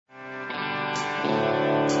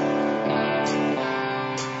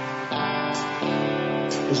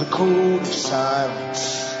There's a code of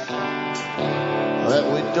silence that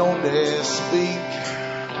we don't dare speak.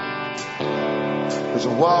 There's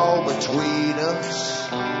a wall between us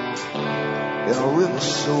and a river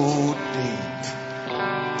so deep.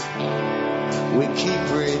 We keep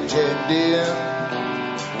pretending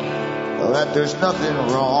that there's nothing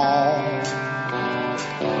wrong.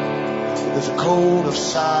 There's a code of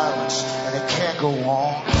silence and it can't go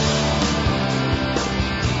on.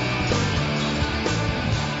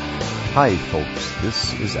 Hi folks,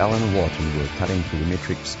 this is Alan Watt and we're cutting through the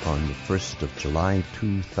matrix on the 1st of July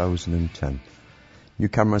 2010.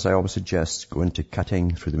 Newcomers, I always suggest go into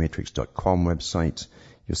cuttingthroughthematrix.com website.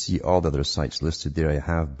 You'll see all the other sites listed there. I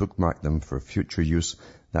have bookmarked them for future use.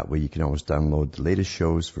 That way you can always download the latest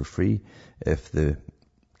shows for free if the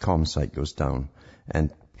com site goes down.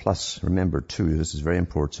 And plus, remember too, this is very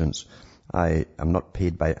important, I am not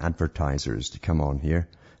paid by advertisers to come on here.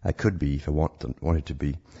 I could be if I wanted to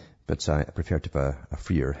be. But I prefer to have a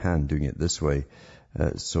freer hand doing it this way.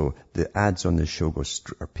 So the ads on this show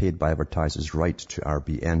are paid by advertisers right to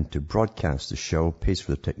RBN to broadcast the show, pays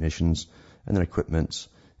for the technicians and their equipment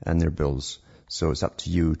and their bills. So it's up to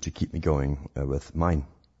you to keep me going with mine.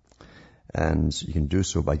 And you can do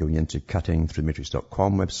so by going into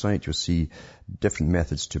cuttingthroughthematrix.com website. You'll see different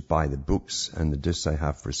methods to buy the books and the discs I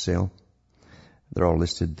have for sale. They're all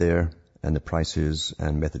listed there, and the prices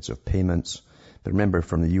and methods of payments. But remember,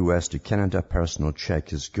 from the US to Canada, personal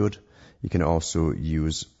check is good. You can also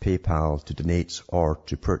use PayPal to donate or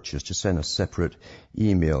to purchase. Just send a separate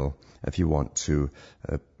email if you want to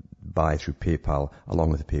buy through PayPal along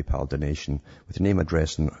with a PayPal donation with your name,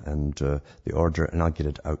 address and the order, and I'll get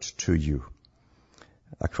it out to you.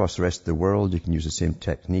 Across the rest of the world, you can use the same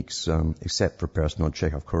techniques, except for personal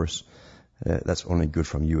check, of course. That's only good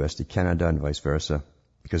from US to Canada and vice versa,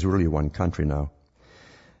 because we're really one country now.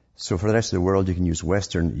 So for the rest of the world, you can use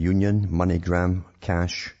Western Union, MoneyGram,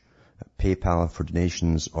 cash, PayPal for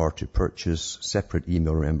donations or to purchase. Separate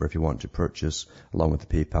email, remember, if you want to purchase along with the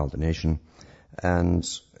PayPal donation. And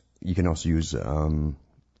you can also use,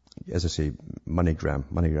 as I say, MoneyGram.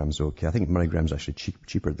 MoneyGram's okay. I think MoneyGram's actually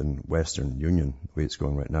cheaper than Western Union, the way it's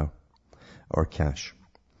going right now, or cash.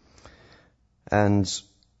 And,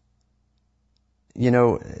 you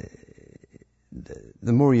know,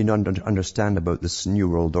 the more you understand about this new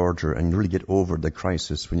world order and you really get over the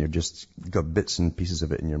crisis when you're just got bits and pieces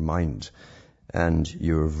of it in your mind, and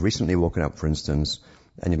you've recently woken up, for instance,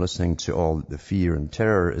 and you're listening to all the fear and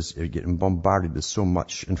terror, as you're getting bombarded with so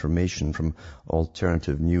much information from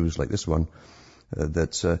alternative news like this one,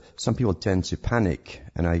 that some people tend to panic.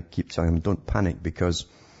 And I keep telling them, don't panic, because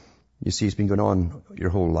you see, it's been going on your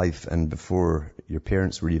whole life, and before your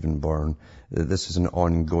parents were even born, this is an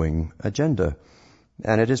ongoing agenda.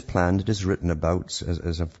 And it is planned, it is written about,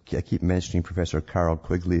 as I keep mentioning Professor Carroll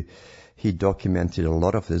Quigley. He documented a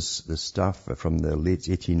lot of this stuff from the late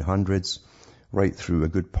 1800s right through a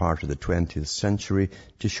good part of the 20th century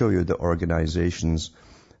to show you the organizations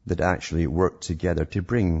that actually work together to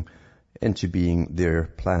bring into being their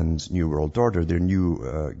planned New World Order, their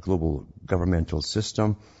new global governmental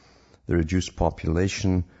system, the reduced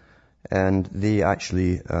population, and they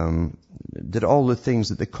actually did all the things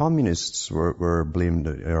that the communists were blamed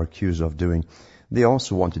or accused of doing. They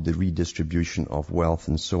also wanted the redistribution of wealth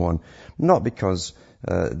and so on, not because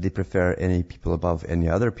they prefer any people above any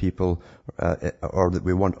other people, or that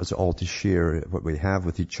we want us all to share what we have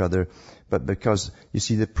with each other, but because, you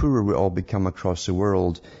see, the poorer we all become across the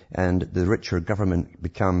world, and the richer government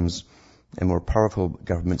becomes, and more powerful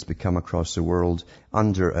governments become across the world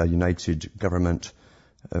under a united government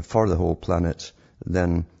for the whole planet,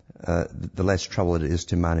 then the less trouble it is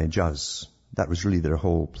to manage us. That was really their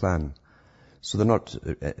whole plan. So they're not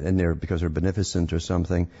in there because they're beneficent or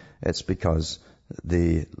something. It's because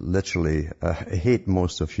they literally hate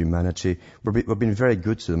most of humanity. We've been very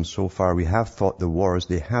good to them so far. We have fought the wars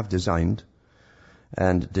they have designed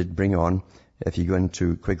and did bring on. If you go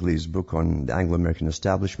into Quigley's book on the Anglo-American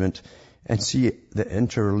establishment and see the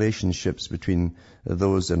interrelationships between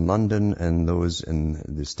those in London and those in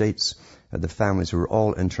the States, the families who are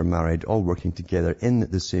all intermarried, all working together in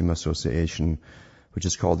the same association, which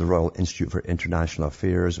is called the Royal Institute for International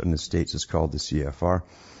Affairs, and in the States it's called the CFR.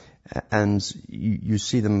 And you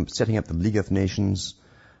see them setting up the League of Nations,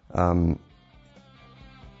 their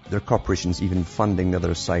corporations even funding the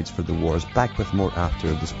other sides for the wars. Back with more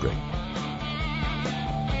after this break.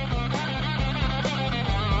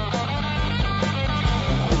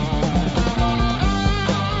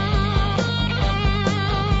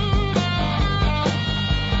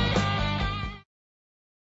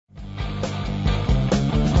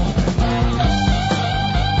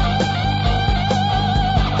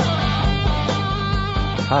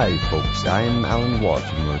 Hi folks, I'm Alan Watt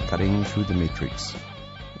and we're cutting through the matrix.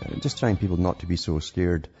 Just trying people not to be so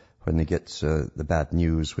scared when they get the bad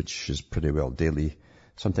news, which is pretty well daily.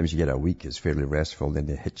 Sometimes you get a week, it's fairly restful, then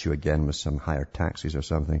they hit you again with some higher taxes or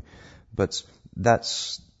something. But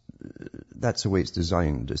that's the way it's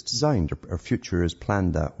designed. It's designed, our future is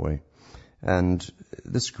planned that way. And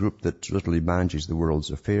this group that literally manages the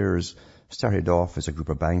world's affairs started off as a group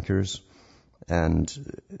of bankers, and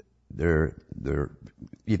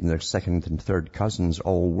even their second and third cousins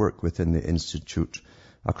all work within the institute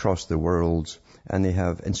across the world, and they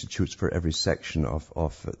have institutes for every section of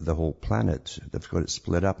the whole planet. They've got it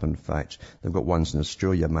split up, in fact. They've got ones in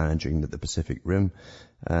Australia managing the Pacific Rim,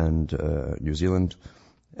 and New Zealand,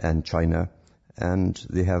 and China, and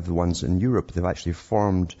they have the ones in Europe. They've actually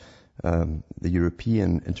formed the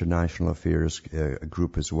European International Affairs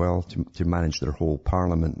group as well to manage their whole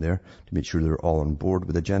parliament there, to make sure they're all on board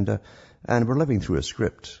with the agenda. And we're living through a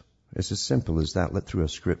script. It's as simple as that, lit through a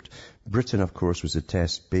script. Britain, of course, was the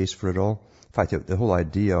test base for it all. In fact, the whole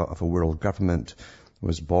idea of a world government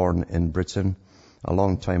was born in Britain a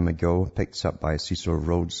long time ago, picked up by Cecil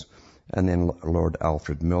Rhodes, and then Lord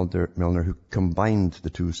Alfred Milner, who combined the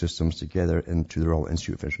two systems together into the Royal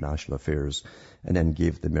Institute of International Affairs, and then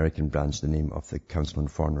gave the American branch the name of the Council on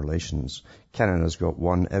Foreign Relations. Canada's got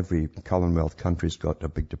one. Every Commonwealth country's got a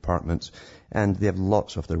big department, and they have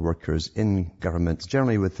lots of their workers in governments,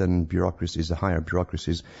 generally within bureaucracies, the higher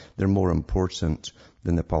bureaucracies. They're more important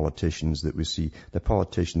than the politicians that we see. The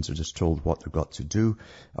politicians are just told what they've got to do,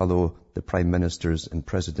 although the prime ministers and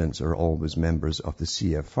presidents are always members of the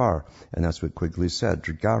CFR. And that's what Quigley said.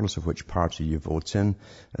 Regardless of which party you vote in,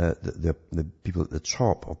 the people at the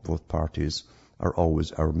top of both parties are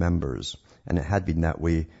always our members. And it had been that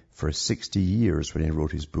way for 60 years when he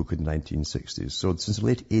wrote his book in the 1960s. So since the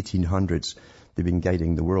late 1800s, they've been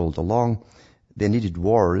guiding the world along. They needed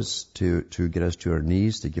wars to get us to our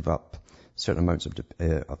knees, to give up certain amounts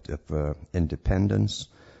of independence.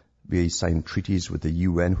 We signed treaties with the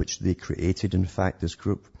UN, which they created, in fact, this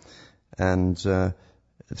group. And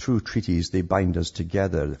through treaties, they bind us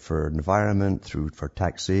together for environment, for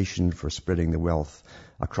taxation, for spreading the wealth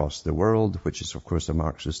across the world, which is, of course, a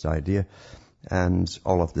Marxist idea, and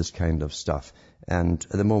all of this kind of stuff. And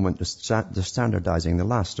at the moment, they're standardizing the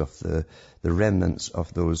last of the remnants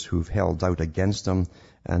of those who've held out against them,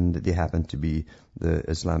 and they happen to be the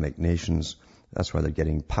Islamic nations. That's why they're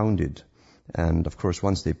getting pounded. And, of course,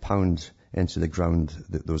 once they pound into the ground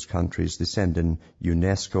those countries, they send in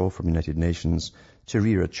UNESCO from United Nations to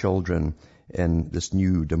rear children in this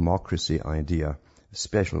new democracy idea.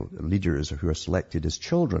 Special leaders who are selected as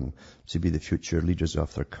children to be the future leaders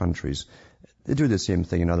of their countries. They do the same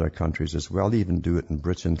thing in other countries as well. They even do it in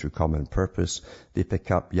Britain through Common Purpose. They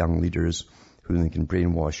pick up young leaders who they can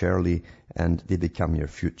brainwash early, and they become your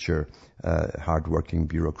future hard-working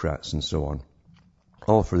bureaucrats and so on.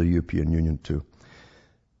 All for the European Union too.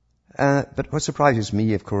 But what surprises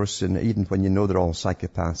me, of course, and even when you know they're all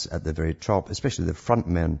psychopaths at the very top, especially the front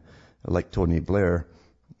men like Tony Blair,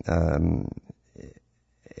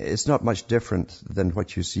 it's not much different than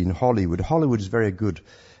what you see in Hollywood. Hollywood is very good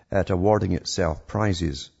at awarding itself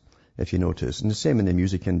prizes, if you notice. And the same in the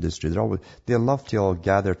music industry. They love to all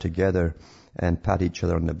gather together and pat each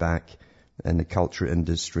other on the back in the culture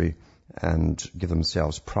industry and give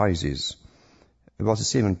themselves prizes. It was the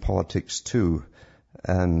same in politics too.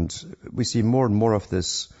 And we see more and more of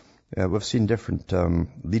this. We've seen different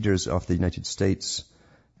leaders of the United States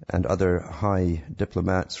and other high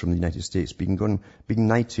diplomats from the United States being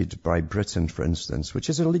knighted by Britain, for instance, which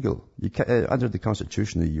is illegal. Under the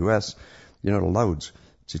Constitution of the US, you're not allowed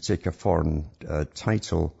to take a foreign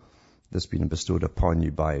title that's been bestowed upon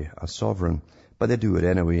you by a sovereign. But they do it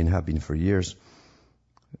anyway and have been for years.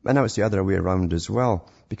 And now it's the other way around as well,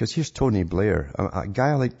 because here's Tony Blair, a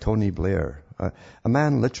guy like Tony Blair, a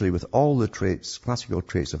man literally with all the traits, classical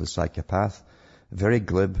traits of a psychopath, very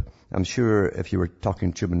glib. I'm sure if you were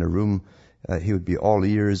talking to him in a room, he would be all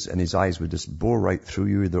ears and his eyes would just bore right through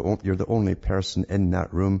you. You're the only person in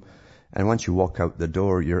that room. And once you walk out the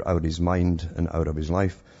door, you're out of his mind and out of his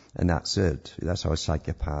life. And that's it. That's how a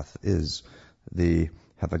psychopath is. They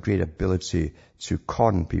have a great ability to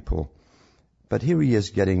con people. But here he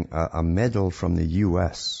is getting a medal from the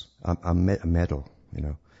US. A medal, you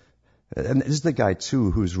know. And this is the guy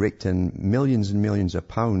too who's raked in millions and millions of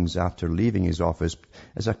pounds after leaving his office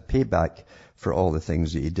as a payback for all the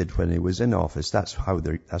things that he did when he was in office. That's how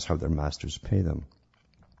their masters pay them.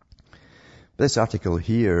 This article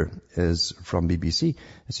here is from BBC.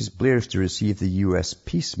 It says Blair is to receive the US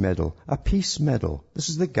Peace Medal. A peace medal. This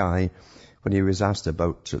is the guy, when he was asked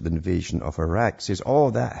about the invasion of Iraq, says,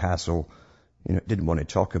 oh, that hassle. didn't want to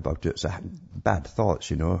talk about it. It's a bad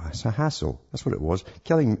thoughts, It's a hassle. That's what it was.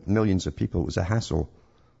 Killing millions of people was a hassle.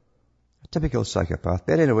 A typical psychopath.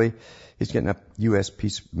 But anyway, he's getting a US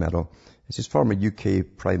Peace Medal. It's his former UK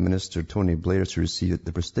Prime Minister Tony Blair to receive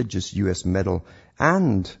the prestigious US medal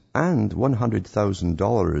and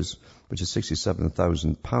 $100,000, which is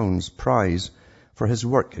 £67,000 prize for his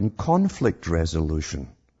work in conflict resolution.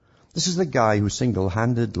 This is the guy who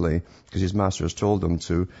single-handedly, because his masters told him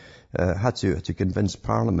to, had to convince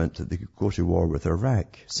Parliament that they could go to war with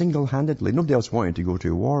Iraq. Single-handedly. Nobody else wanted to go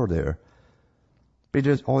to war there. But he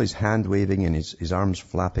did all his hand-waving and his arms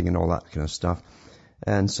flapping and all that kind of stuff.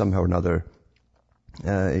 And somehow or another,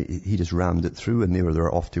 he just rammed it through, and they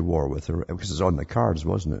were off to war with Iraq. Because it's on the cards,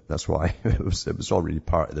 wasn't it? That's why. It was already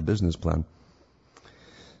part of the business plan.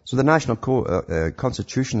 So the National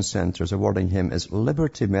Constitution Centre is awarding him his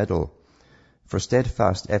Liberty Medal for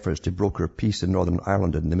steadfast efforts to broker peace in Northern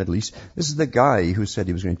Ireland and the Middle East. This is the guy who said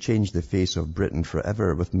he was going to change the face of Britain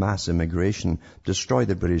forever with mass immigration, destroy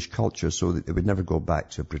the British culture so that it would never go back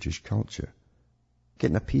to a British culture.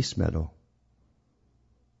 Getting a peace medal.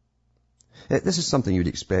 This is something you'd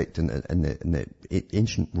expect in the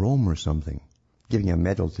ancient Rome or something, giving a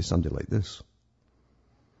medal to somebody like this.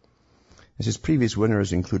 His previous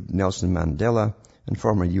winners include Nelson Mandela and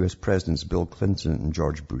former US Presidents Bill Clinton and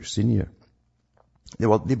George Bush Sr. They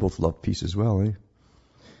both loved peace as well, And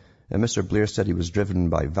Mr. Blair said he was driven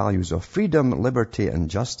by values of freedom, liberty, and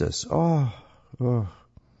justice. It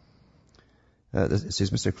says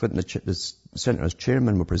Mr. Clinton, the Centre's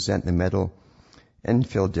chairman, will present the medal in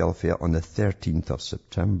Philadelphia on the 13th of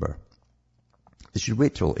September. They should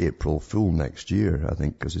wait till April Fool next year, I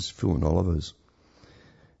think, because it's fooling all of us.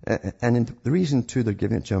 And the reason, too, they're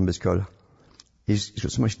giving it to him is because he's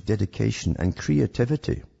got so much dedication and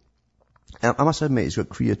creativity. I must admit, he's got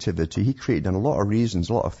creativity. He created a lot of reasons,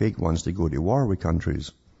 a lot of fake ones, to go to war with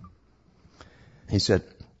countries. He said,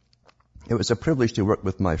 "It was a privilege to work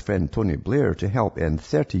with my friend Tony Blair to help end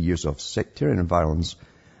 30 years of sectarian violence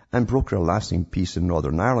and broker a lasting peace in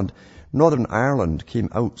Northern Ireland." Northern Ireland came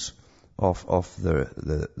out of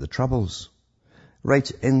the Troubles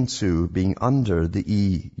right into being under the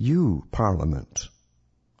EU Parliament,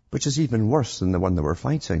 which is even worse than the one they were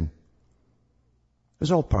fighting. It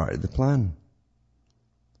was all part of the plan.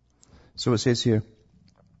 So it says here,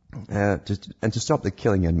 to stop the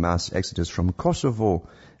killing and mass exodus from Kosovo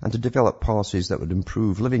and to develop policies that would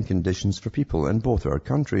improve living conditions for people in both our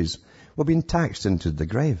countries. We're being taxed into the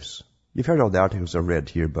graves. You've heard all the articles I've read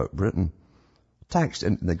here about Britain. Taxed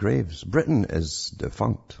into the graves. Britain is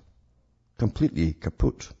defunct. Completely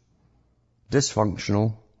kaput.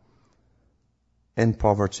 Dysfunctional. In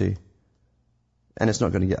poverty. And it's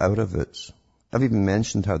not going to get out of it. I've even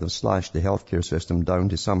mentioned how they've slashed the healthcare system down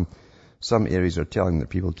to some areas are telling the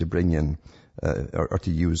people to bring in or to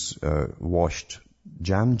use washed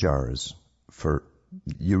jam jars for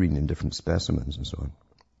urine in different specimens and so on.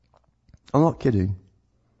 I'm not kidding.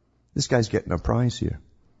 This guy's getting a prize here.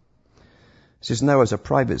 It says, now as a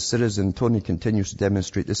private citizen, Tony continues to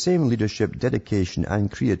demonstrate the same leadership, dedication and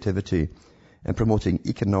creativity in promoting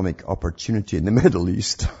economic opportunity in the Middle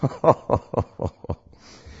East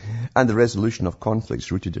and the resolution of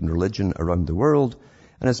conflicts rooted in religion around the world,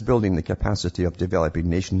 and is building the capacity of developing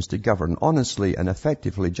nations to govern honestly and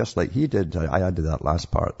effectively, just like he did. I added that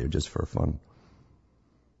last part there just for fun.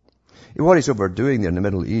 What he's overdoing there in the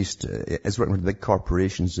Middle East is working with big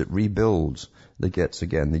corporations that rebuild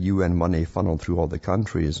the UN money funneled through all the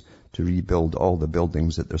countries to rebuild all the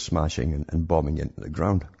buildings that they're smashing and bombing into the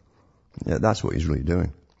ground. Yeah, that's what he's really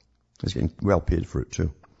doing. He's getting well paid for it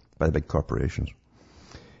too, by the big corporations.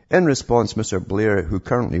 In response, Mr. Blair, who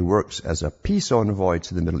currently works as a peace envoy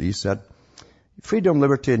to the Middle East, said, freedom,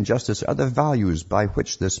 liberty and justice are the values by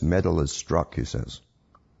which this medal is struck, he says.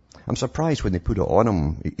 I'm surprised when they put it on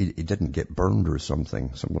him, he didn't get burned or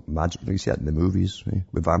something. Some magic, you see that in the movies,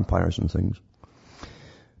 with vampires and things.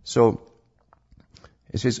 So,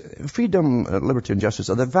 it says, freedom, liberty and justice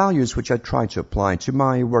are the values which I try to apply to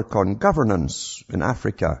my work on governance in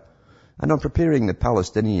Africa and on preparing the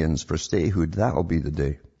Palestinians for statehood. That'll be the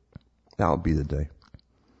day. That'll be the day.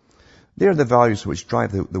 They are the values which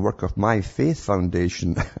drive the work of my faith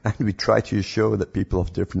foundation, and we try to show that people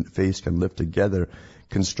of different faiths can live together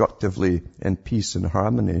constructively in peace and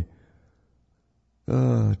harmony.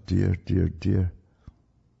 Oh, dear, dear, dear.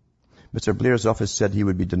 Mr. Blair's office said he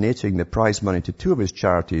would be donating the prize money to two of his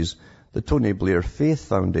charities, the Tony Blair Faith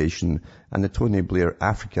Foundation and the Tony Blair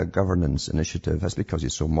Africa Governance Initiative. That's because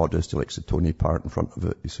he's so modest, he likes the Tony part in front of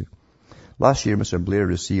it, you see. Last year, Mr. Blair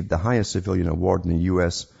received the highest civilian award in the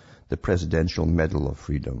U.S., the Presidential Medal of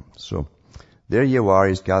Freedom. So there you are,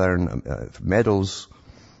 he's gathering medals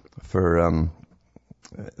for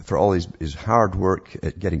all his hard work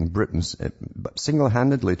at getting Britain, but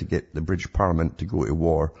single-handedly to get the British Parliament to go to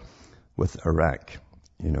war with Iraq,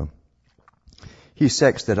 you know. He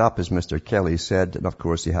sexed it up, as Mr. Kelly said, and of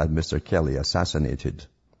course he had Mr. Kelly assassinated.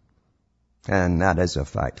 And that is a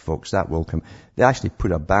fact, folks. That will come. They actually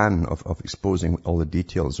put a ban of exposing all the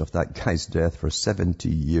details of that guy's death for 70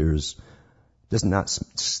 years. Doesn't that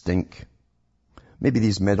stink? Maybe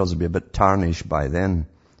these medals will be a bit tarnished by then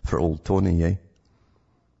for old Tony, eh?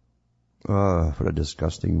 Oh, what a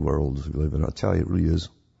disgusting world we live in. I tell you, it really is.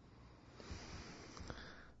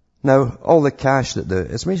 Now, all the cash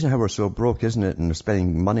it's amazing how we're so broke, isn't it? And we're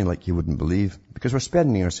spending money like you wouldn't believe. Because we're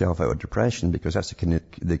spending ourselves out of depression, because that's the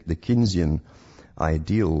Keynesian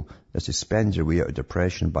ideal, is to spend your way out of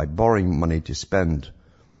depression by borrowing money to spend.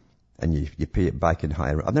 And you pay it back in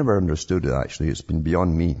higher. I've never understood it, actually. It's been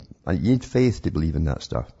beyond me. And you need faith to believe in that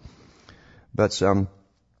stuff. But,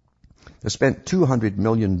 they spent $200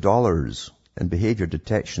 million in behavior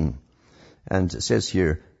detection. And it says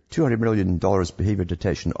here, $200 million behavior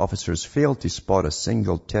detection officers failed to spot a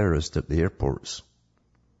single terrorist at the airports.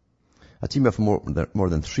 A team of more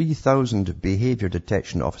than 3,000 behavior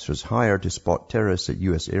detection officers hired to spot terrorists at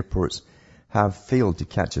U.S. airports have failed to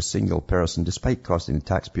catch a single person, despite costing the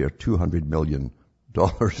taxpayer $200 million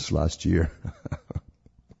last year.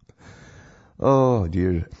 Oh,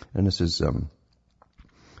 dear. And this is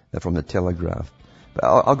from the Telegraph. But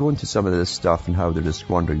I'll go into some of this stuff and how they're just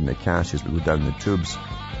squandering the cash as we go down the tubes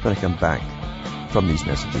when I come back from these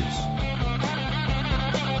messages.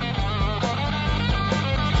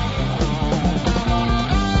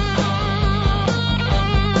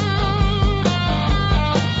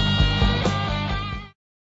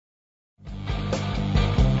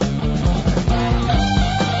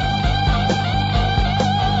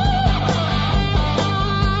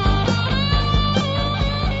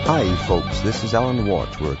 Hi folks, this is Alan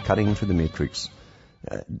Watt. We're cutting through the matrix.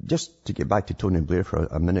 Just to get back to Tony Blair for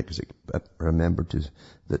a minute, because I remembered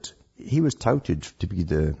that he was touted to be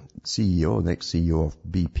the next CEO of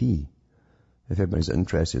BP. If everybody's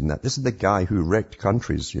interested in that. This is the guy who wrecked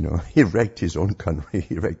countries, you know. He wrecked his own country.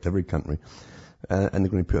 He wrecked every country. And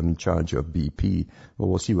they're going to put him in charge of BP. Well,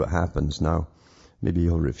 we'll see what happens now. Maybe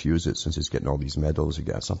he'll refuse it since he's getting all these medals. He'll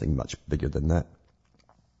get something much bigger than that.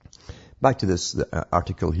 Back to this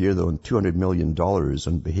article here, though, on $200 million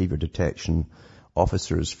on behavior detection.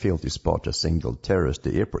 Officers failed to spot a single terrorist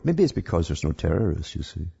at the airport. Maybe it's because there's no terrorists, you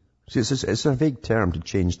see. It's a vague term to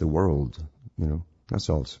change the world, you know. That's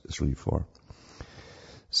all it's really for.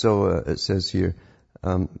 So it says here,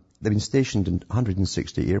 they've been stationed in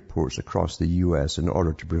 160 airports across the U.S. in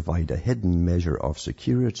order to provide a hidden measure of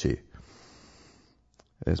security.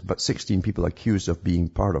 But 16 people accused of being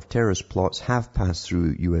part of terrorist plots have passed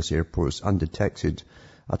through U.S. airports undetected,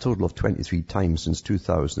 a total of 23 times since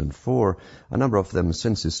 2004, a number of them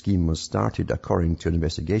since the scheme was started, according to an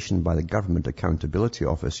investigation by the Government Accountability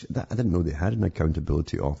Office. I didn't know they had an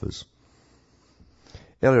accountability office.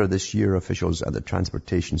 Earlier this year, officials at the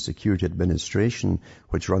Transportation Security Administration,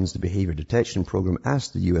 which runs the behavior detection program,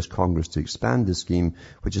 asked the U.S. Congress to expand the scheme,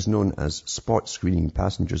 which is known as spot screening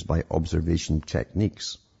passengers by observation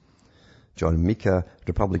techniques. John Mika,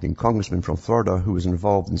 Republican congressman from Florida, who was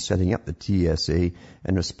involved in setting up the TSA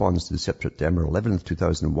in response to the September 11,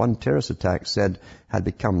 2001 terrorist attack, said had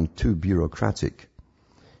become too bureaucratic.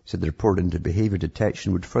 He said the report into behavior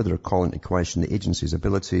detection would further call into question the agency's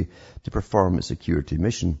ability to perform its security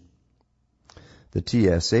mission.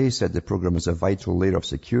 The TSA said the program is a vital layer of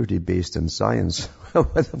security based in science.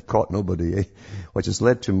 Well, they've caught nobody, eh? Which has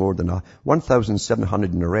led to more than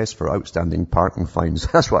 1,700 arrests for outstanding parking fines.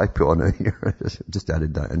 That's what I put on it here. Just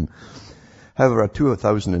added that in. However, a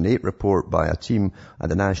 2008 report by a team at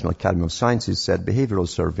the National Academy of Sciences said behavioral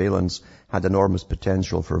surveillance had enormous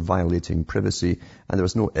potential for violating privacy, and there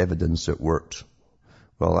was no evidence it worked.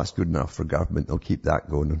 Well, that's good enough for government. They'll keep that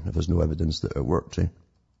going if there's no evidence that it worked, eh?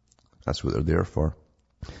 That's what they're there for.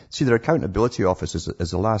 See, their accountability office is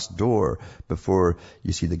the last door before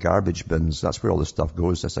you see the garbage bins. That's where all this stuff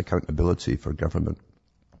goes. That's accountability for government.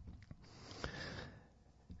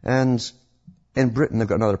 And in Britain, they've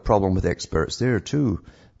got another problem with experts there too,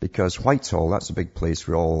 because Whitehall, that's a big place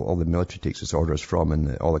where all the military takes its orders from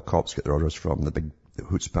and all the cops get their orders from, the big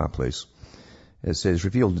chutzpah place. It says,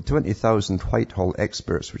 revealed the 20,000 Whitehall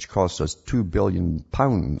experts, which cost us £2 billion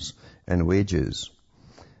in wages.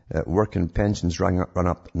 Work and pensions run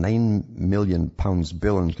up £9 million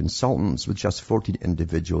bill on consultants with just 14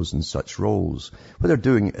 individuals in such roles. What they're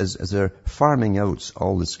doing is they're farming out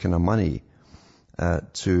all this kind of money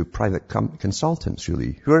to private consultants,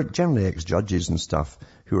 really, who are generally ex-judges and stuff,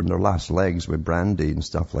 who are in their last legs with brandy and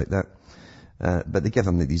stuff like that. But they give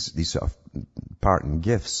them these sort of parting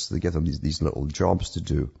gifts. They give them these little jobs to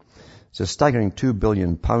do. So a staggering £2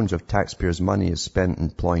 billion of taxpayers' money is spent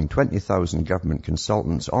employing 20,000 government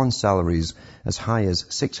consultants on salaries as high as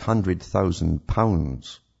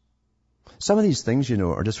 £600,000. Some of these things,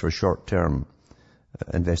 are just for short-term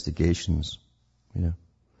investigations,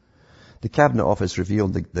 The Cabinet Office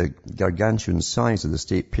revealed the gargantuan size of the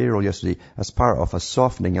state payroll yesterday as part of a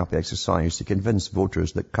softening up exercise to convince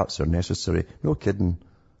voters that cuts are necessary. No kidding.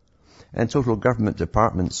 And total government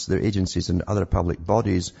departments, their agencies and other public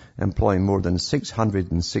bodies employ more than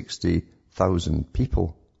 660,000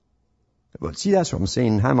 people. Well, see, that's what I'm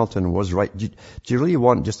saying. Hamilton was right. Do you really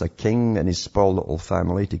want just a king and his small little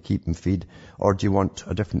family to keep and feed? Or do you want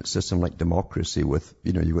a different system like democracy with,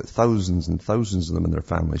 you've got thousands and thousands of them and their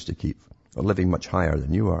families to keep, or living much higher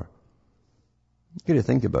than you are? You got to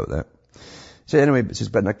think about that. So anyway, this has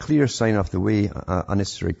been a clear sign of the way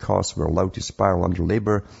unnecessary costs were allowed to spiral under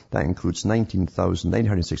Labour. That includes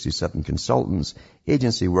 19,967 consultants,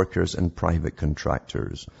 agency workers and private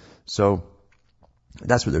contractors. So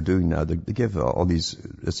that's what they're doing now. They give all these,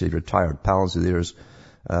 let's say, retired pals of theirs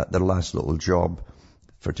their last little job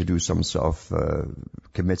to do some sort of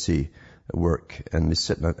committee work, and they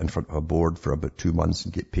sit in front of a board for about 2 months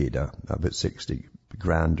and get paid about 60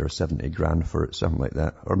 grand or 70 grand for it, something like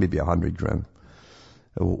that, or maybe 100 grand.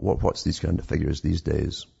 What's these kind of figures these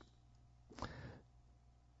days?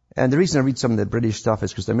 And the reason I read some of the British stuff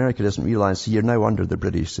is because America doesn't realize you're now under the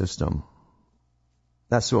British system.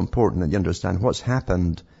 That's so important that you understand what's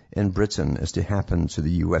happened in Britain is to happen to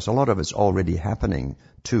the US. A lot of it's already happening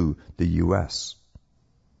to the US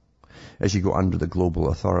as you go under the global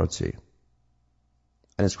authority.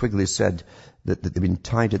 And as Quigley said, that they've been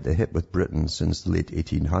tied at the hip with Britain since the late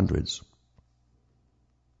 1800s.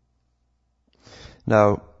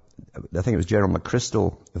 Now, I think it was General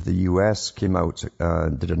McChrystal of the US came out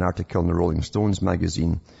and did an article in the Rolling Stones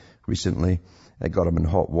magazine recently. It got him in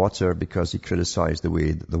hot water because he criticized the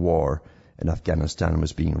way that the war in Afghanistan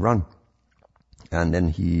was being run. And then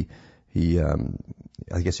he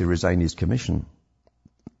resigned his commission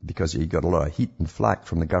because he got a lot of heat and flack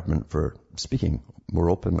from the government for speaking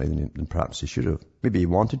more openly than perhaps he should have. Maybe he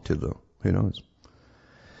wanted to, though. Who knows?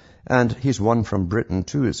 And here's one from Britain,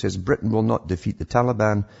 too. It says, Britain will not defeat the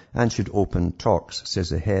Taliban and should open talks,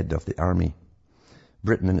 says the head of the army.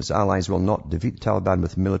 Britain and its allies will not defeat the Taliban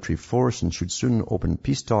with military force and should soon open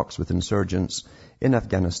peace talks with insurgents in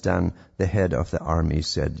Afghanistan, the head of the army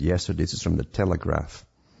said yesterday. This is from the Telegraph,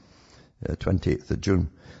 28th of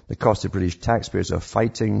June. The cost of British taxpayers of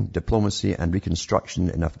fighting, diplomacy and reconstruction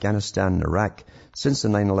in Afghanistan and Iraq since the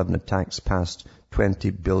 9/11 attacks passed 20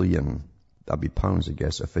 billion. That'd be pounds, I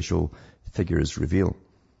guess, official figures reveal.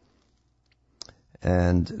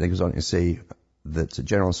 And it goes on to say that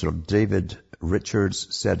General Sir David Richards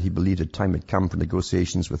said he believed a time had come for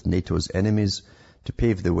negotiations with NATO's enemies to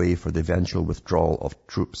pave the way for the eventual withdrawal of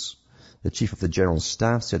troops. The Chief of the General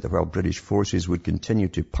Staff said that while British forces would continue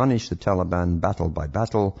to punish the Taliban battle by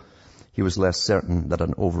battle, he was less certain that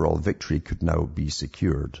an overall victory could now be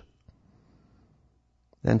secured.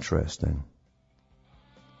 Interesting.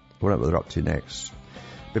 What they're up to next.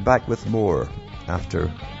 Be back with more after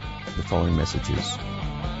the following messages.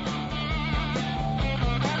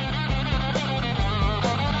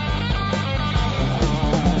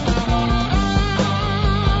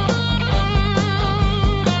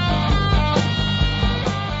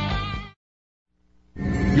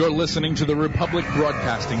 You're listening to the Republic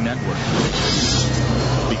Broadcasting Network,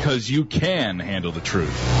 because you can handle the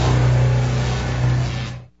truth.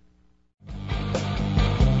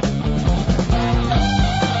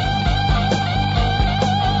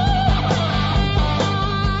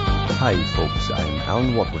 Hi folks, I'm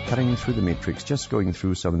Alan Watt. We're cutting through the matrix, just going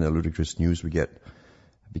through some of the ludicrous news we get,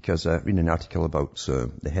 because I read an article about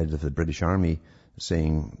the head of the British Army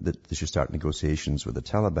saying that they should start negotiations with the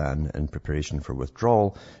Taliban in preparation for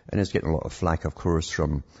withdrawal, and it's getting a lot of flack, of course,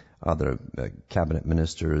 from other cabinet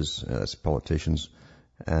ministers, politicians,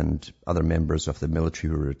 and other members of the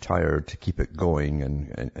military who are retired to keep it going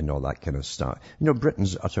and all that kind of stuff.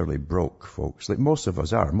 Britain's utterly broke, folks. Like most of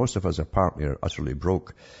us are. Most of us apparently are utterly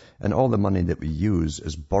broke. And all the money that we use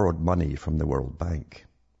is borrowed money from the World Bank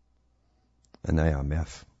and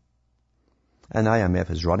IMF. And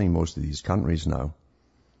IMF is running most of these countries now.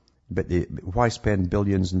 But why spend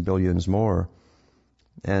billions and billions more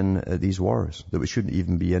in these wars that we shouldn't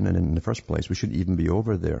even be in the first place? We shouldn't even be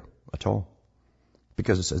over there at all.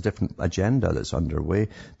 because it's a different agenda that's underway.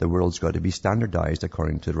 The world's got to be standardized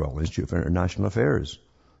according to the Royal Institute for International Affairs.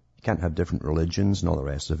 You can't have different religions and all the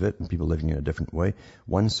rest of it, and people living in a different way.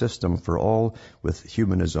 One system for all, with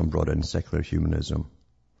humanism brought in, secular humanism.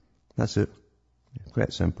 That's it.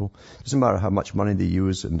 Quite simple. Doesn't matter how much money they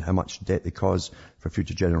use and how much debt they cause for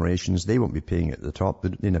future generations. They won't be paying it at the top.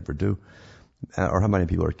 They never do. Or how many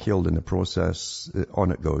people are killed in the process.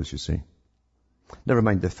 On it goes, you see. Never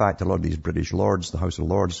mind the fact that a lot of these British lords, the House of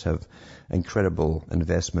Lords, have incredible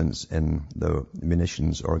investments in the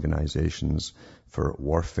munitions organizations for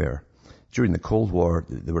warfare. During the Cold War,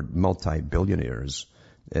 there were multi-billionaires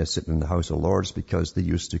sitting in the House of Lords because they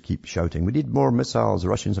used to keep shouting, we need more missiles, the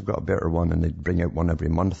Russians have got a better one, and they'd bring out one every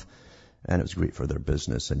month, and it was great for their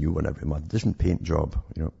business, a new one every month. Different paint job,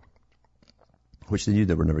 which they knew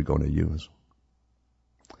they were never going to use.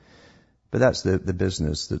 But that's the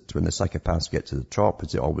business that when the psychopaths get to the top,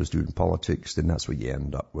 as they always do in politics, then that's what you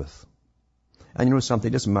end up with. And you know something,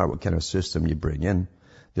 it doesn't matter what kind of system you bring in,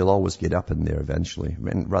 they'll always get up in there eventually,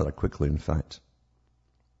 and rather quickly in fact.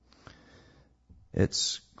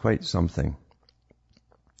 It's quite something.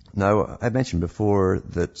 Now, I mentioned before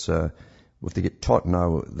that if they get taught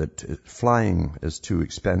now that flying is too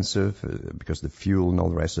expensive because the fuel and all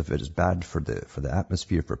the rest of it is bad for the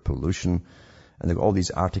atmosphere, for pollution. And there are all these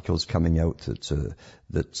articles coming out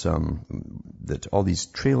that all these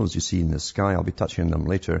trails you see in the sky, I'll be touching on them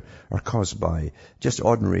later, are caused by just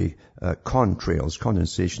ordinary contrails,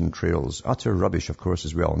 condensation trails. Utter rubbish, of course,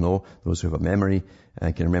 as we all know. Those who have a memory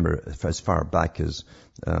can remember as far back as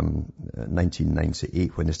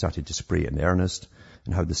 1998 when they started to spray in earnest,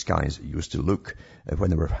 and how the skies used to look when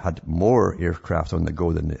they had more aircraft on the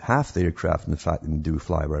go than half the aircraft, in fact, than do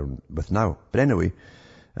fly around with now. But anyway,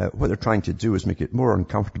 what they're trying to do is make it more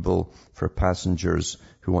uncomfortable for passengers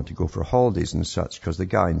who want to go for holidays and such, because the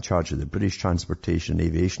guy in charge of the British Transportation and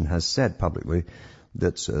Aviation has said publicly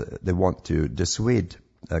that they want to dissuade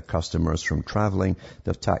customers from travelling.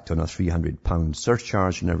 They've tacked on a £300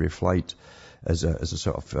 surcharge in every flight as a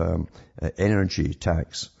sort of energy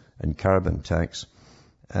tax and carbon tax.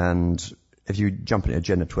 And if you jump into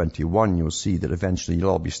Agenda 21, you'll see that eventually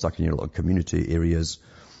you'll all be stuck in your little community areas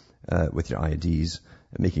with your IDs,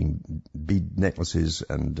 making bead necklaces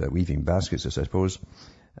and weaving baskets, I suppose.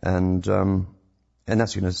 And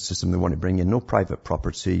that's the system they want to bring in. No private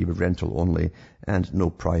property, rental only, and no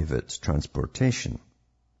private transportation.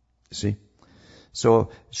 You see?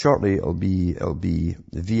 So shortly it'll be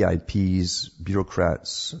VIPs,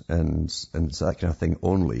 bureaucrats, and that kind of thing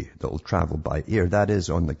only that will travel by air. That is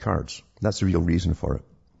on the cards. That's the real reason for it.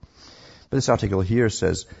 But this article here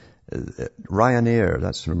says Ryanair,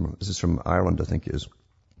 this is from Ireland, I think it is,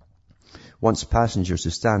 wants passengers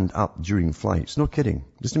to stand up during flights. No kidding.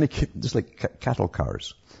 Just to make it just like cattle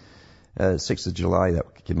cars. 6th of July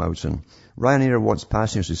that came out. And Ryanair wants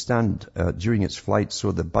passengers to stand during its flights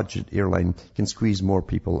so the budget airline can squeeze more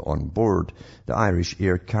people on board. The Irish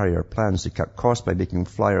air carrier plans to cut costs by making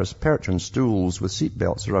flyers perch on stools with seat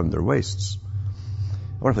belts around their waists.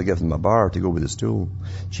 I wonder if they give them a bar to go with the stool.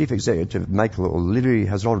 Chief Executive Michael O'Leary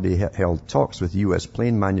has already held talks with US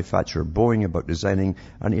plane manufacturer Boeing about designing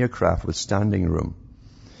an aircraft with standing room.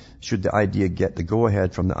 Should the idea get the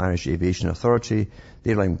go-ahead from the Irish Aviation Authority,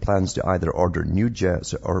 the airline plans to either order new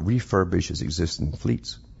jets or refurbish its existing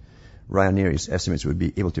fleets. Ryanair's estimates would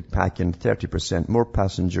be able to pack in 30% more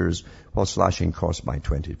passengers while slashing costs by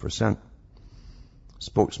 20%.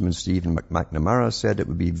 Spokesman Stephen McNamara said it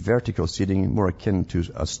would be vertical seating more akin to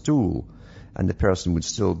a stool, and the person would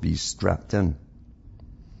still be strapped in.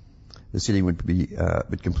 The seating would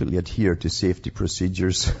completely adhere to safety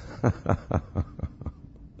procedures.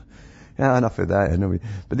 Yeah, enough of that anyway.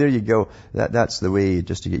 But there you go. That's the way,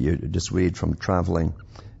 just to get you dissuaded from traveling,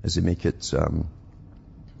 as they make it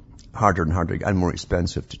harder and harder and more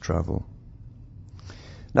expensive to travel.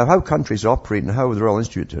 Now, how countries operate and how the Royal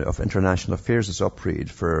Institute of International Affairs has operated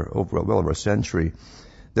for well over a century,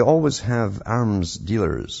 they always have arms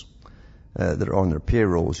dealers that are on their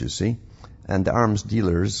payrolls, you see. And the arms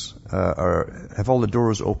dealers have all the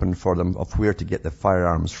doors open for them of where to get the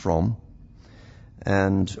firearms from,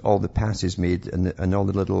 and all the passes made and all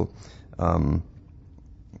the little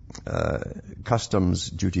customs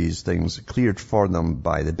duties, things cleared for them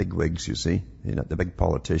by the bigwigs, you see, the big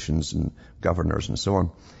politicians and governors and so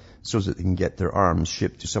on, so that they can get their arms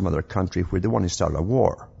shipped to some other country where they want to start a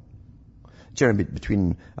war. Generally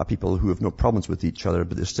between people who have no problems with each other,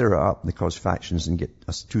 but they stir it up and they cause factions and get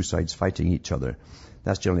two sides fighting each other.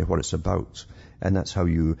 That's generally what it's about. And that's how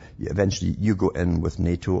you eventually go in with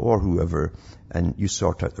NATO or whoever, and you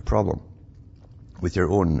sort out the problem with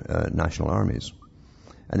your own national armies.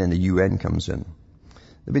 And then the UN comes in.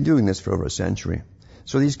 They've been doing this for over a century.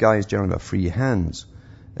 So these guys generally have free hands.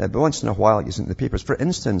 But once in a while it gets into the papers. For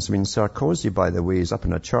instance, Sarkozy, by the way, is up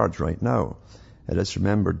on a charge right now. It is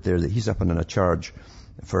remembered there that he's up on a charge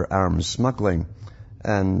for arms smuggling.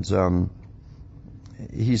 And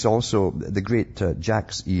he's also the great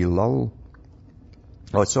Jacques Attali.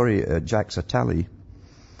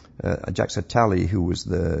 Jacques Attali, who was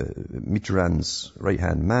the Mitterrand's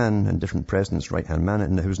right-hand man and different presidents' right-hand man,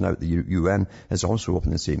 and who's now at the UN, has also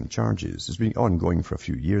opened the same charges. It's been ongoing for a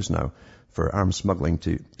few years now for arms smuggling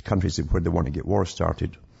to countries where they want to get war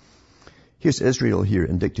started. Here's Israel here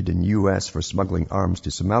indicted in US for smuggling arms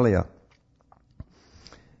to Somalia.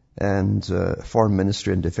 And Foreign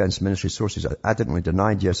Ministry and Defense Ministry sources adamantly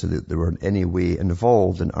denied yesterday that they were in any way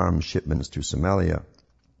involved in arms shipments to Somalia.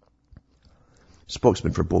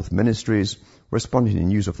 Spokesman for both ministries responding to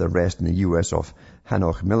news of the arrest in the US of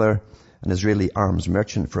Hanoch Miller, an Israeli arms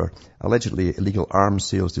merchant for allegedly illegal arms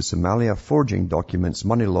sales to Somalia, forging documents,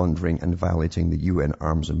 money laundering and violating the UN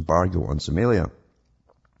arms embargo on Somalia.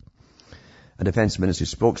 A Defense Ministry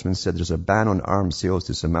spokesman said there's a ban on arms sales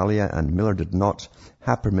to Somalia and Miller did not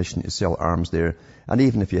have permission to sell arms there. And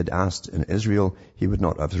even if he had asked in Israel, he would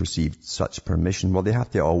not have received such permission. Well, they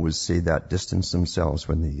have to always say that, distance themselves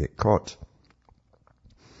when they get caught.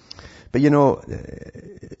 But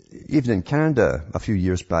even in Canada, a few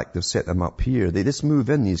years back, they've set them up here. They just move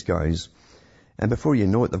in, these guys. And before you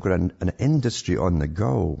know it, they've got an industry on the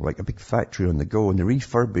go, like a big factory on the go, and they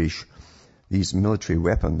refurbish these military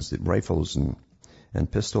weapons, the rifles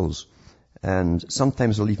and pistols. And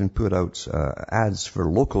sometimes they'll even put out ads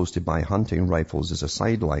for locals to buy hunting rifles as a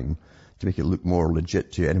sideline to make it look more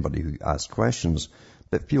legit to anybody who asks questions.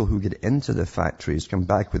 But people who get into the factories come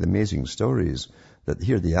back with amazing stories that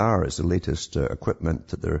here they are as the latest equipment,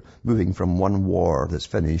 that they're moving from one war that's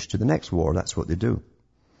finished to the next war. That's what they do.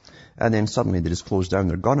 And then suddenly they just close down,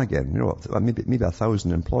 they're gone again. Maybe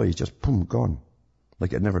 1,000 employees just, boom, gone.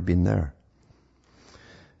 Like it had never been there.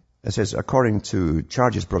 It says, according to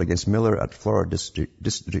charges brought against Miller at Florida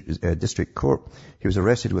District Court, he was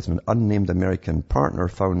arrested with an unnamed American partner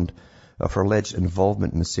found for alleged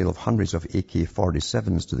involvement in the sale of hundreds of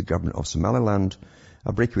AK-47s to the government of Somaliland,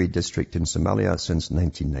 a breakaway district in Somalia since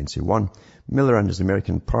 1991. Miller and his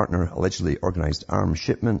American partner allegedly organized arms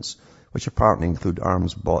shipments, which apparently include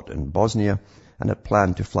arms bought in Bosnia, and had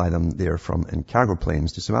planned to fly them there in cargo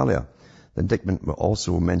planes to Somalia. The indictment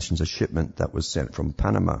also mentions a shipment that was sent from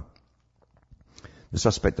Panama. The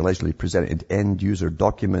suspect allegedly presented end-user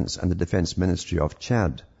documents and the Defense Ministry of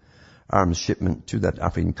Chad. Arms shipment to that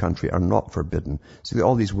African country are not forbidden. So there are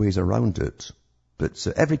all these ways around it. But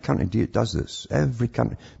every country does this. Every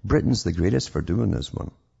country. Britain's the greatest for doing this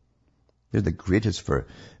one. They're the greatest for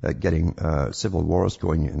getting civil wars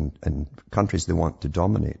going in countries they want to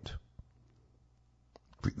dominate.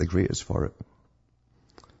 The greatest for it.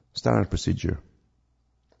 Standard procedure.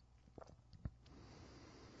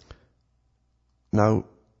 Now,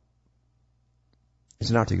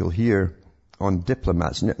 there's an article here on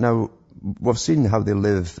diplomats. Now, we've seen how they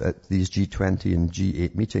live at these G20 and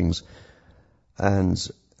G8 meetings. And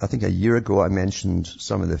I think a year ago I mentioned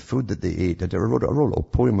some of the food that they ate. I wrote a little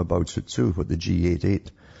poem about it too, what the G8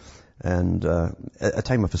 ate. And at a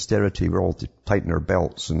time of austerity, we're all to tighten our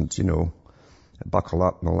belts and, buckle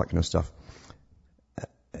up and all that kind of stuff.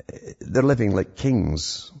 They're living like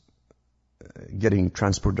kings, getting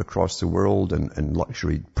transported across the world in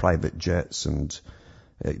luxury private jets, and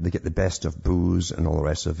they get the best of booze and all the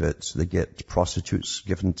rest of it. They get prostitutes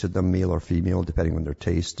given to them, male or female, depending on their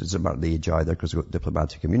taste. It doesn't matter the age either, because they've got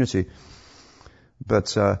diplomatic immunity.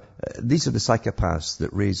 But these are the psychopaths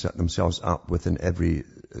that raise themselves up within every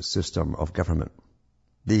system of government.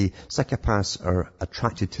 The psychopaths are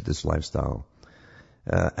attracted to this lifestyle,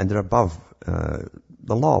 and they're above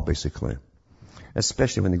the law, basically.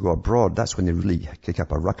 Especially when they go abroad, that's when they really kick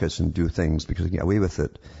up a ruckus and do things because they get away with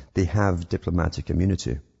it. They have diplomatic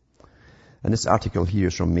immunity. And this article here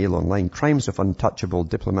is from Mail Online. Crimes of untouchable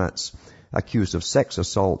diplomats accused of sex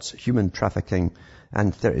assaults, human trafficking,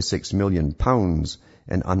 and £36 million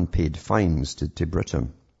in unpaid fines to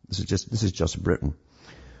Britain. This is just Britain.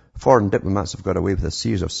 Foreign diplomats have got away with a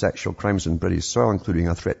series of sexual crimes on British soil, including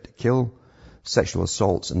a threat to kill, sexual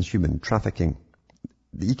assaults, and human trafficking.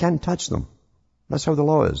 You can't touch them. That's how the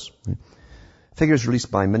law is. Figures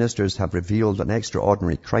released by ministers have revealed an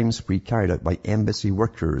extraordinary crime spree carried out by embassy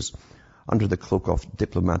workers under the cloak of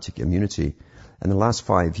diplomatic immunity. In the last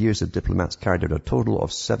 5 years, the diplomats carried out a total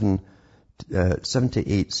of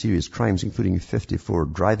 78 serious crimes, including 54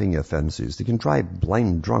 driving offences. They can drive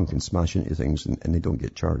blind drunk and smash into things and they don't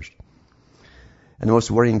get charged. In the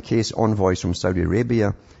most worrying case, envoys from Saudi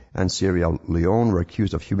Arabia and Sierra Leone were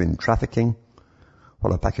accused of human trafficking,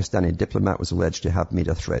 while a Pakistani diplomat was alleged to have made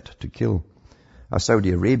a threat to kill. A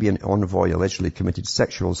Saudi Arabian envoy allegedly committed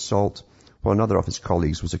sexual assault, while another of his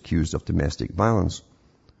colleagues was accused of domestic violence.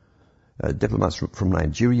 Diplomats from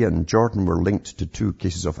Nigeria and Jordan were linked to 2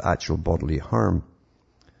 cases of actual bodily harm.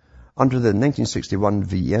 Under the 1961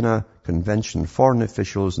 Vienna Convention, foreign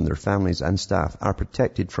officials and their families and staff are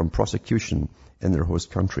protected from prosecution in their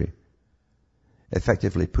host country,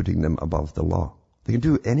 effectively putting them above the law. They can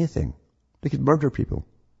do anything. They can murder people.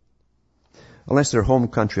 Unless their home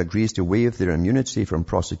country agrees to waive their immunity from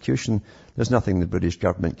prosecution, there's nothing the British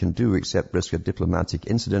government can do except risk a diplomatic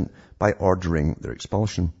incident by ordering their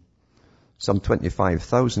expulsion. Some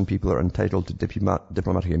 25,000 people are entitled to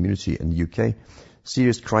diplomatic immunity in the UK.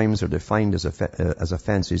 Serious crimes are defined as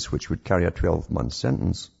offences which would carry a 12-month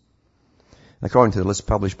sentence. According to the list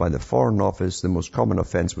published by the Foreign Office, the most common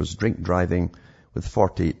offence was drink driving, with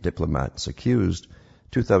 40 diplomats accused.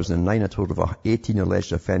 2009, a total of 18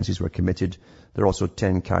 alleged offences were committed. There are also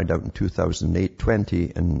 10 carried out in 2008,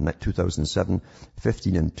 20 in 2007,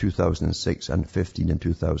 15 in 2006, and 15 in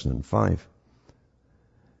 2005.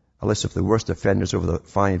 A list of the worst offenders over the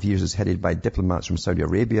 5 years is headed by diplomats from Saudi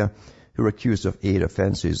Arabia, who were accused of 8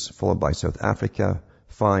 offences, followed by South Africa,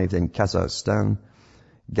 5, then Kazakhstan,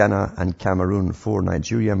 Ghana and Cameroon, 4,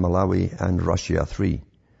 Nigeria, Malawi, and Russia, 3.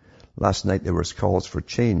 Last night there was calls for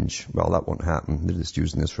change. Well, that won't happen. They're just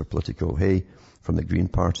using this for political hay from the Green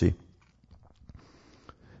Party.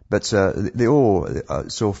 But they owe,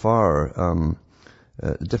 so far,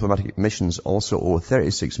 diplomatic missions also owe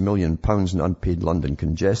 £36 million in unpaid London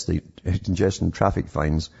congestion traffic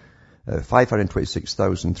fines,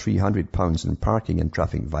 £526,300 in parking and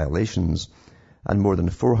traffic violations, and more than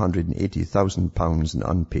 £480,000 in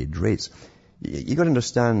unpaid rates. You've got to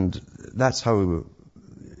understand, that's how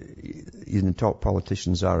even top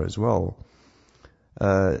politicians are as well.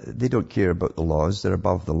 They don't care about the laws. They're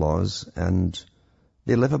above the laws, and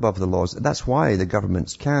they live above the laws. That's why the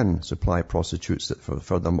governments can supply prostitutes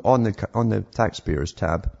for them on the taxpayers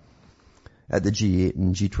tab at the G8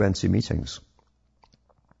 and G20 meetings.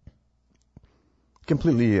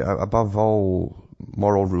 Completely above all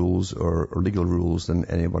moral rules or legal rules than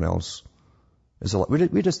anyone else.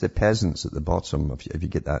 We're just the peasants at the bottom, if you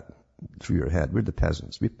get that through your head. We're the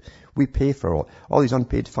peasants. We pay for all these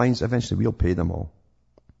unpaid fines. Eventually we'll pay them all.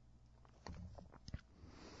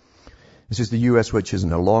 This is the US, which is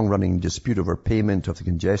in a long-running dispute over payment of the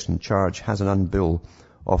congestion charge, has an unbill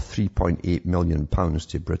of £3.8 million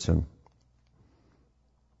to Britain.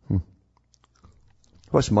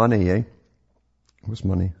 What's money, eh? What's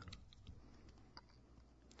money?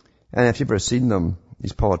 And if you've ever seen them,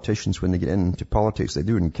 these politicians, when they get into politics, they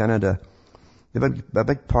do in Canada, they have a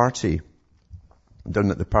big party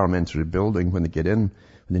down at the parliamentary building when they get in,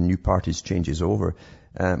 when the new party changes over.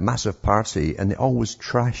 Massive party, and they always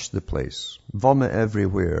trash the place. Vomit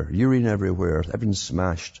everywhere, urine everywhere, everything's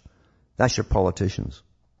smashed. That's your politicians.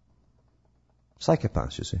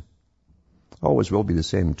 Psychopaths, you see. Always will be the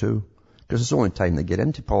same too. Because it's the only time they get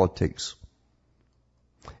into politics.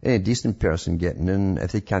 Any decent person getting in,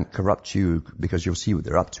 if they can't corrupt you, because you'll see what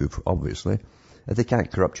they're up to, obviously. If they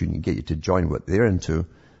can't corrupt you and get you to join what they're into,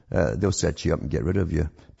 they'll set you up and get rid of you.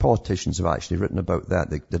 Politicians have actually written about that.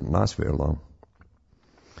 They didn't last very long.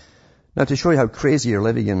 Now, to show you how crazy you're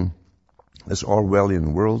living in this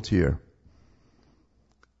Orwellian world here,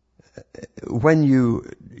 when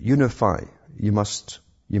you unify, you must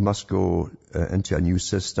go into a new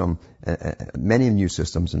system, many new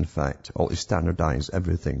systems, in fact, all to standardize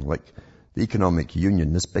everything, like the economic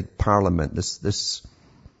union, this big parliament, this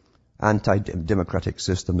anti-democratic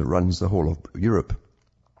system that runs the whole of Europe.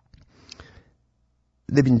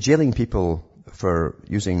 They've been jailing people for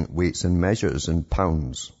using weights and measures in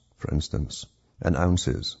pounds, for instance, and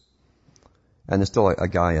ounces. And there's still a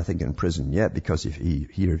guy, I think, in prison yet because he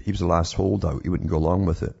was the last holdout. He wouldn't go along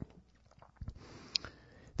with it.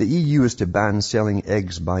 The EU is to ban selling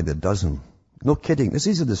eggs by the dozen. No kidding.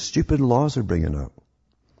 These are the stupid laws they're bringing up.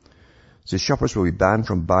 So shoppers will be banned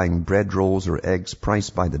from buying bread rolls or eggs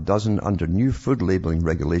priced by the dozen under new food labelling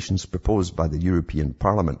regulations proposed by the European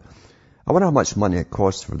Parliament. I wonder how much money it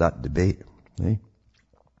costs for that debate. Eh?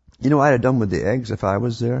 You know what I'd have done with the eggs if I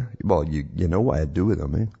was there? Well, you know what I'd do with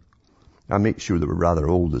them. Eh? I'd make sure they were rather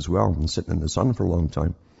old as well and sitting in the sun for a long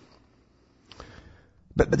time.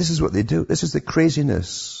 But this is what they do. This is the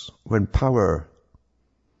craziness when power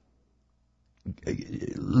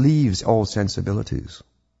leaves all sensibilities.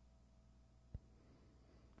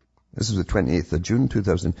 This is the 28th of June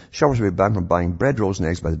 2000. Shoppers will be banned from buying bread rolls and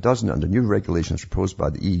eggs by the dozen under new regulations proposed by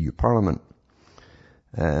the EU Parliament.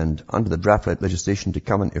 And under the draft legislation to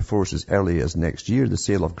come into force as early as next year, the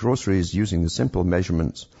sale of groceries using the simple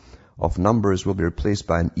measurements of numbers will be replaced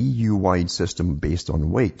by an EU-wide system based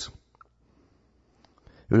on weight.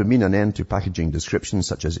 It would mean an end to packaging descriptions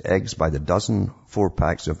such as eggs by the dozen, 4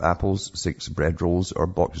 packs of apples, 6 bread rolls, or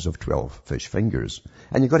boxes of 12 fish fingers.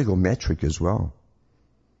 And you've got to go metric as well.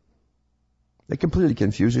 It completely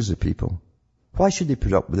confuses the people. Why should they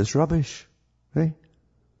put up with this rubbish? Right?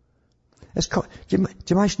 Do you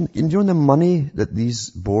imagine, you know the money that these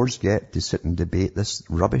boards get to sit and debate this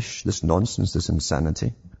rubbish, this nonsense, this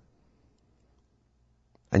insanity?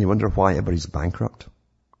 And you wonder why everybody's bankrupt.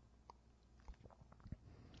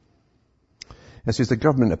 It says the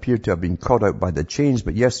government appeared to have been caught out by the change,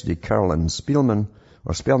 but yesterday Caroline Spellman,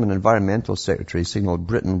 Environmental Secretary, signalled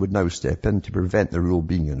Britain would now step in to prevent the rule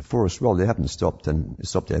being enforced. Well, they haven't stopped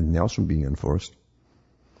anything else from being enforced.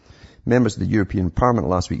 Members of the European Parliament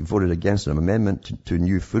last week voted against an amendment to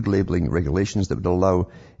new food labelling regulations that would allow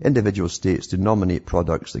individual states to nominate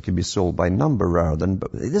products that can be sold by number rather than...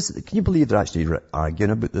 But this, can you believe they're actually arguing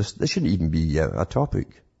about this? This shouldn't even be a topic.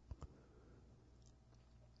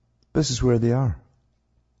 This is where they are.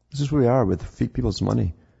 This is where we are with people's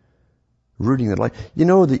money. Ruining their life. You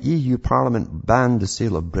know, the EU Parliament banned the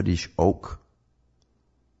sale of British oak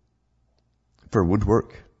for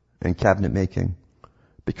woodwork and cabinet making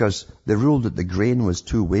because they ruled that the grain was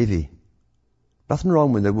too wavy. Nothing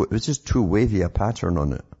wrong with it. It was just too wavy a pattern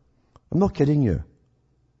on it. I'm not kidding you.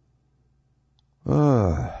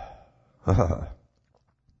 Now,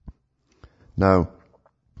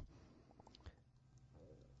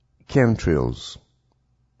 chemtrails.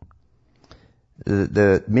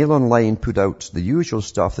 The Mail Online put out the usual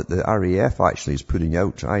stuff that the RAF actually is putting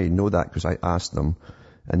out. I know that because I asked them,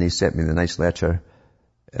 and they sent me the nice letter.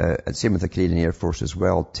 And same with the Canadian Air Force as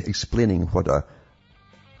well, explaining what a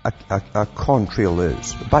contrail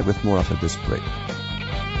is. Back with more after this break.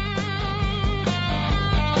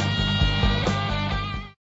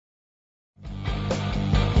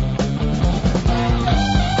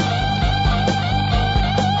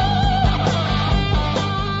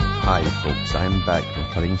 Hi folks, I'm back from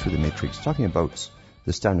Cutting Through the Matrix, talking about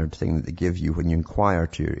the standard thing that they give you when you inquire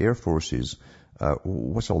to your air forces.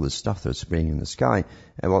 What's all this stuff that's spraying in the sky?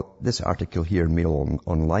 Well, this article here in Mail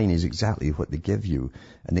Online is exactly what they give you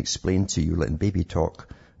and explain to you, letting baby talk,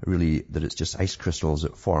 really, that it's just ice crystals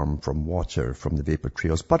that form from water, from the vapor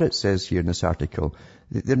trails. But it says here in this article,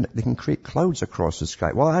 they can create clouds across the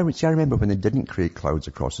sky. Well, I remember when they didn't create clouds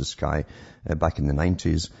across the sky back in the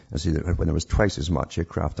 90s, when there was twice as much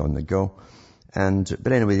aircraft on the go.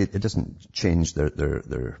 But anyway, it doesn't change their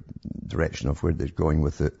direction of where they're going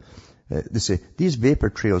with it. They say, these vapor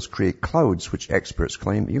trails create clouds which experts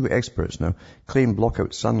claim, you experts now, claim block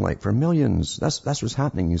out sunlight for millions. That's what's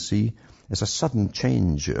happening, you see. It's a sudden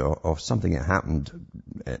change of something that happened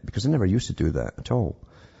because they never used to do that at all.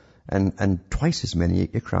 And twice as many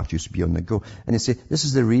aircraft used to be on the go. And they say, this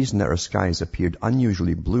is the reason that our skies appeared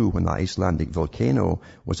unusually blue when the Icelandic volcano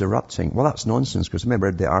was erupting. Well, that's nonsense, because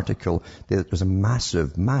remember the article, there was a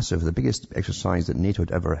massive, the biggest exercise that NATO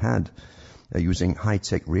had ever had, using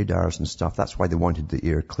high-tech radars and stuff. That's why they wanted the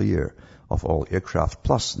air clear of all aircraft.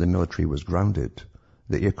 Plus, the military was grounded.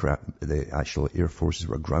 The actual air forces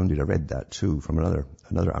were grounded. I read that too from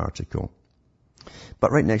another article.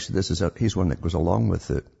 But right next to this here's one that goes along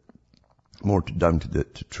with it. More down to the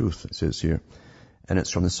truth, it says here. And it's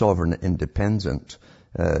from the Sovereign Independent,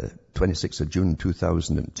 26th of June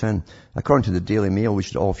 2010. According to the Daily Mail, we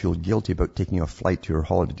should all feel guilty about taking a flight to our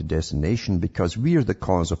holiday destination because we are the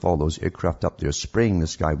cause of all those aircraft up there spraying the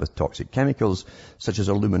sky with toxic chemicals such as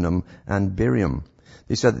aluminum and barium.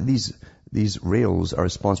 They said that these rails are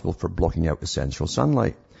responsible for blocking out essential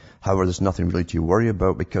sunlight. However, there's nothing really to worry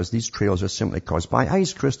about because these trails are simply caused by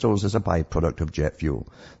ice crystals as a byproduct of jet fuel.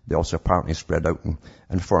 They also apparently spread out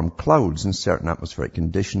and form clouds in certain atmospheric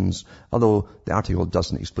conditions, although the article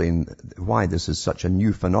doesn't explain why this is such a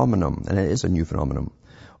new phenomenon, and it is a new phenomenon,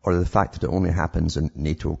 or the fact that it only happens in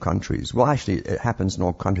NATO countries. Well, actually, it happens in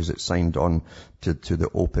all countries that signed on to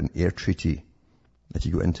the Open Air Treaty. If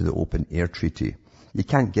you go into the Open Air Treaty, you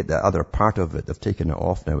can't get the other part of it. They've taken it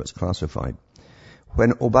off now. It's classified.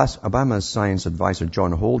 When Obama's science advisor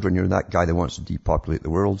John Holdren, you're that guy that wants to depopulate the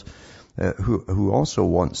world, who also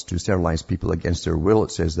wants to sterilize people against their will,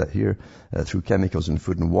 it says that here, through chemicals in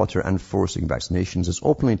food and water and forcing vaccinations, is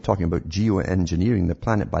openly talking about geoengineering the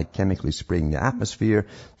planet by chemically spraying the atmosphere.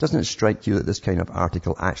 Doesn't it strike you that this kind of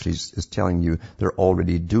article actually is telling you they're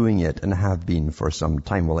already doing it and have been for some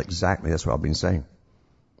time? Well, exactly, that's what I've been saying.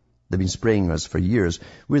 They've been spraying us for years.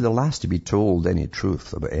 We're the last to be told any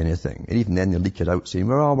truth about anything. And even then they leak it out saying,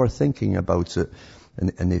 well, we're thinking about it.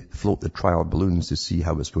 And they float the trial balloons to see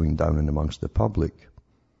how it's going down in amongst the public.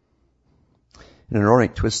 In an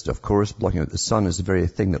ironic twist, of course, blocking out the sun is the very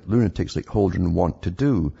thing that lunatics like Holdren want to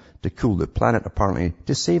do, to cool the planet, apparently,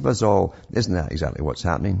 to save us all. Isn't that exactly what's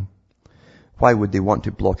happening? Why would they want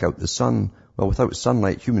to block out the sun? Well, without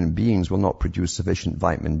sunlight, human beings will not produce sufficient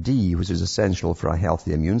vitamin D, which is essential for a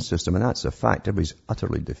healthy immune system, and that's a fact. Everybody's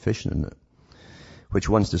utterly deficient in it, which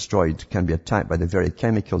once destroyed can be attacked by the very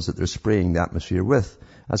chemicals that they're spraying the atmosphere with,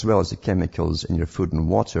 as well as the chemicals in your food and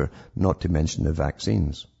water, not to mention the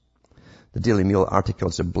vaccines. The Daily Mail article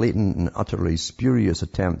is a blatant and utterly spurious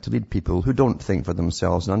attempt to lead people who don't think for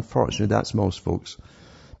themselves, and unfortunately that's most folks,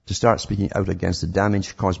 to start speaking out against the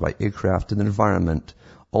damage caused by aircraft and the environment,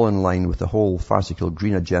 all in line with the whole farcical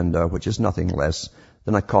green agenda, which is nothing less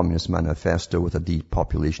than a communist manifesto with a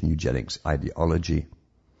depopulation eugenics ideology.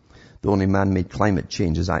 The only man-made climate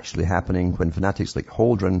change is actually happening when fanatics like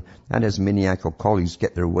Holdren and his maniacal colleagues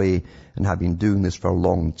get their way and have been doing this for a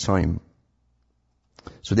long time.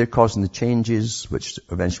 So they're causing the changes which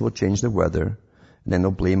eventually will change the weather, and then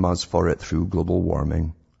they'll blame us for it through global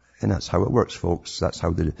warming. And that's how it works, folks. That's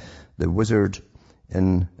how the wizard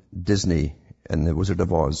in Disney and the Wizard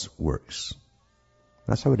of Oz works.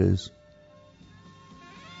 That's how it is.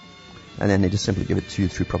 And then they just simply give it to you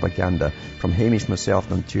through propaganda. From Hamish, myself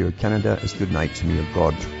in Ontario, Canada, it's good night to me. Of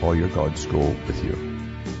God, all your gods go with you.